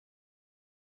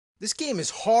This game is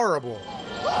horrible.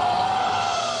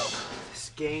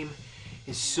 This game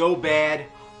is so bad,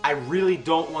 I really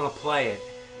don't want to play it.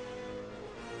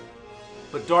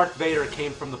 But Darth Vader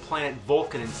came from the planet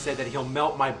Vulcan and said that he'll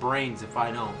melt my brains if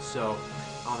I don't, so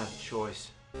I don't have a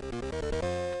choice.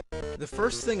 The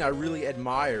first thing I really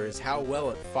admire is how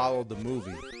well it followed the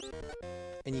movie.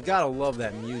 And you gotta love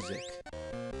that music.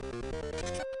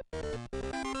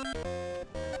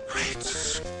 Great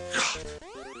Scott!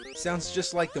 Sounds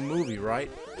just like the movie,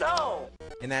 right? No!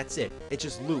 And that's it. It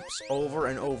just loops over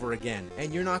and over again.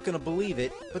 And you're not gonna believe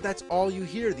it, but that's all you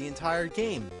hear the entire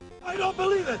game. I don't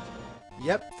believe it!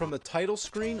 Yep, from the title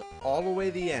screen all the way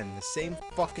to the end, the same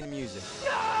fucking music.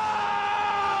 No!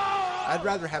 I'd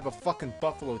rather have a fucking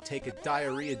buffalo take a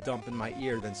diarrhea dump in my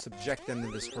ear than subject them to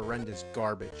this horrendous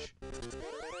garbage.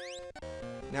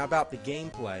 Now about the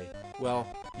gameplay, well,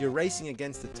 you're racing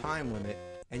against the time limit,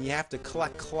 and you have to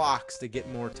collect clocks to get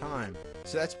more time.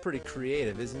 So that's pretty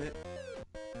creative, isn't it?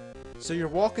 So you're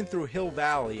walking through Hill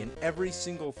Valley, and every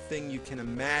single thing you can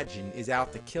imagine is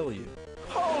out to kill you.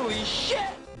 Holy shit!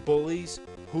 Bullies,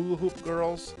 hula hoop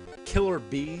girls, killer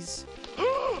bees,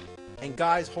 and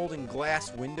guys holding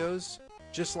glass windows,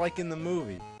 just like in the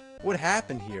movie. What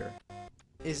happened here?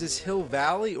 Is this Hill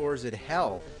Valley or is it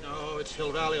hell? No, it's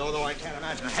Hill Valley, although I can't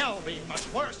imagine hell being much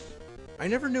worse. I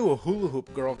never knew a hula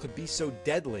hoop girl could be so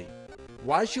deadly.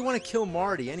 Why does she want to kill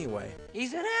Marty anyway?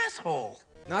 He's an asshole.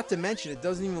 Not to mention it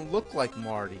doesn't even look like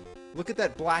Marty. Look at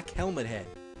that black helmet head.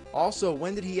 Also,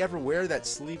 when did he ever wear that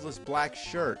sleeveless black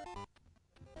shirt?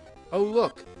 Oh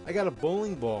look, I got a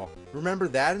bowling ball. Remember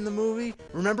that in the movie?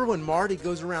 Remember when Marty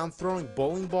goes around throwing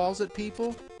bowling balls at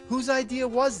people? Whose idea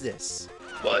was this?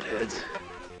 Buttheads.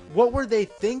 What were they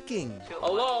thinking?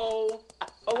 Hello?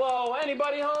 Hello?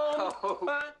 Anybody home?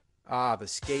 Ah, the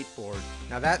skateboard.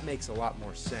 Now that makes a lot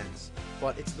more sense.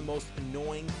 But it's the most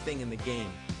annoying thing in the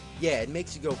game. Yeah, it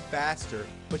makes you go faster,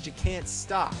 but you can't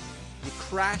stop. You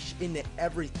crash into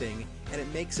everything, and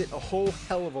it makes it a whole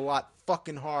hell of a lot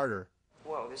fucking harder.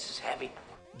 Whoa, this is heavy.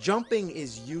 Jumping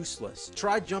is useless.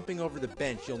 Try jumping over the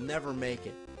bench, you'll never make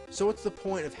it. So what's the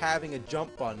point of having a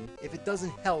jump button if it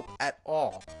doesn't help at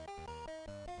all?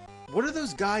 What are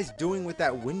those guys doing with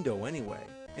that window anyway?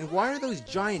 And why are those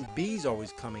giant bees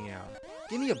always coming out?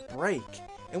 Give me a break.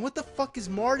 And what the fuck is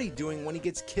Marty doing when he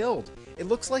gets killed? It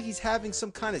looks like he's having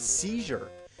some kind of seizure.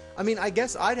 I mean, I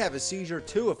guess I'd have a seizure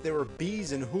too if there were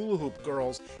bees and hula hoop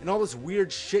girls and all this weird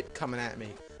shit coming at me.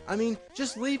 I mean,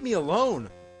 just leave me alone.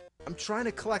 I'm trying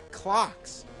to collect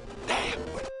clocks. Damn!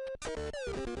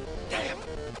 Damn!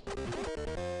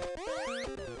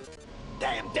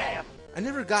 Damn, damn! I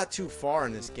never got too far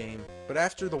in this game, but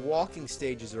after the walking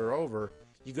stages are over,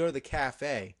 you go to the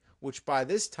cafe, which by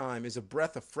this time is a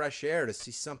breath of fresh air to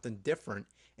see something different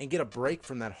and get a break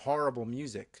from that horrible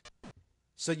music.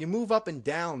 So you move up and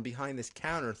down behind this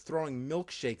counter throwing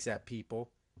milkshakes at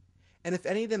people, and if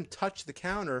any of them touch the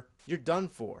counter, you're done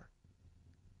for.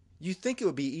 You think it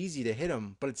would be easy to hit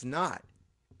them, but it's not.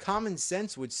 Common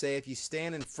sense would say if you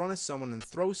stand in front of someone and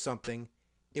throw something,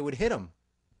 it would hit them.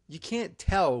 You can't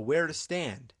tell where to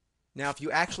stand. Now, if you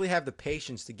actually have the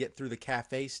patience to get through the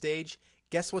cafe stage,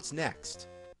 guess what's next?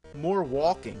 More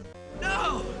walking.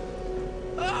 No!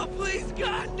 Oh, please,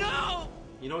 God, no!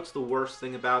 You know what's the worst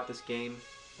thing about this game?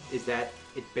 Is that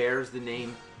it bears the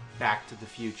name Back to the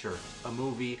Future, a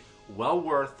movie well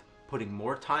worth putting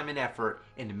more time and effort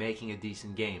into making a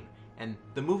decent game. And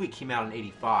the movie came out in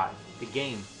 '85, the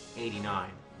game '89.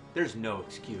 There's no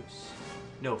excuse.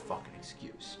 No fucking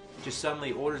excuse. Just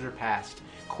suddenly orders are passed.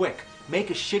 Quick, make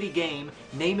a shitty game,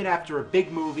 name it after a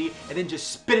big movie, and then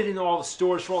just spit it into all the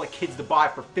stores for all the kids to buy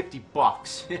for 50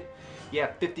 bucks. Yeah,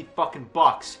 50 fucking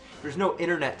bucks. There's no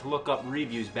internet to look up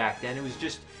reviews back then. It was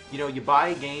just, you know, you buy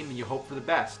a game and you hope for the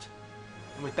best.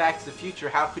 And with Back to the Future,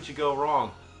 how could you go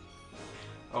wrong?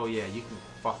 Oh yeah, you can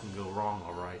fucking go wrong,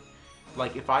 alright.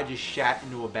 Like, if I just shat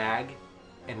into a bag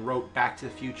and wrote Back to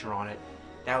the Future on it,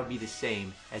 that would be the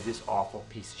same as this awful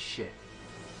piece of shit.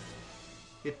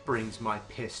 It brings my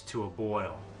piss to a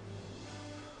boil.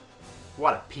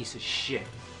 What a piece of shit.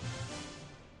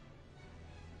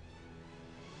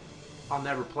 I'll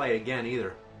never play it again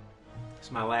either. It's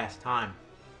my last time.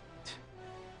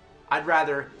 I'd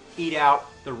rather eat out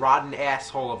the rotten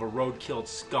asshole of a road-killed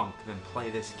skunk than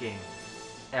play this game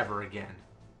ever again.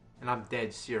 And I'm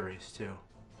dead serious too.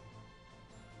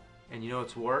 And you know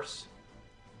what's worse?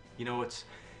 You know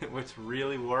what's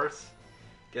really worse?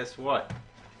 Guess what?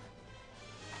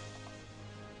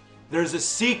 There's a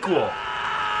sequel!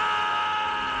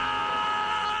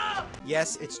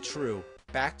 Yes, it's true.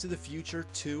 Back to the Future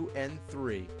 2 and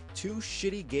 3. Two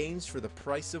shitty games for the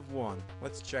price of one.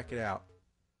 Let's check it out.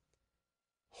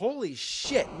 Holy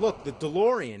shit, look, the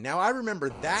DeLorean. Now I remember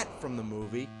that from the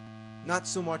movie. Not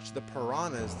so much the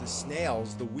piranhas, the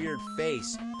snails, the weird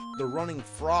face, the running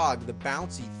frog, the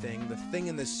bouncy thing, the thing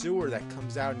in the sewer that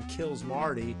comes out and kills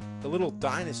Marty, the little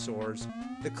dinosaurs,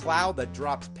 the cloud that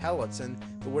drops pellets, and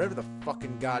whatever the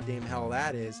fucking goddamn hell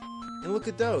that is. And look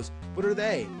at those. What are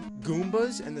they?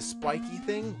 Goombas and the spiky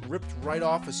thing ripped right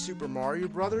off of Super Mario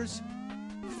Brothers?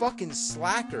 Fucking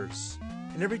slackers.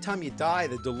 And every time you die,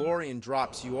 the DeLorean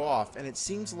drops you off, and it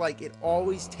seems like it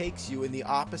always takes you in the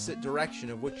opposite direction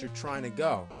of what you're trying to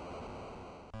go.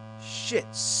 Shit,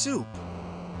 soup.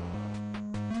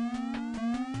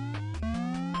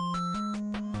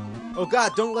 Oh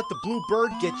god, don't let the blue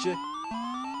bird get you.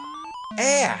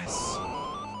 Ass!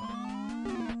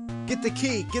 Get the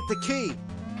key, get the key!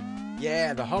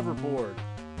 Yeah, the hoverboard.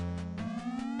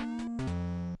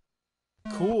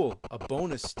 Cool, a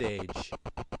bonus stage.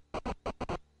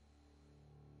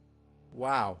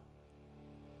 Wow.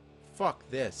 Fuck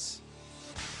this.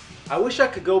 I wish I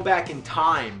could go back in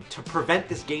time to prevent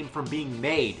this game from being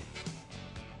made.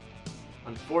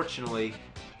 Unfortunately,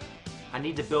 I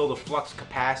need to build a flux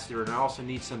capacitor, and I also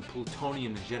need some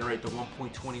plutonium to generate the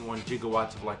 1.21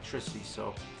 gigawatts of electricity,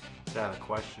 so it's out of the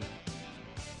question.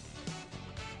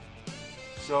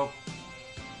 So,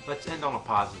 let's end on a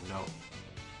positive note.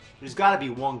 There's got to be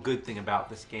one good thing about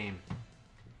this game,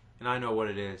 and I know what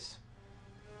it is.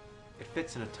 It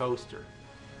fits in a toaster.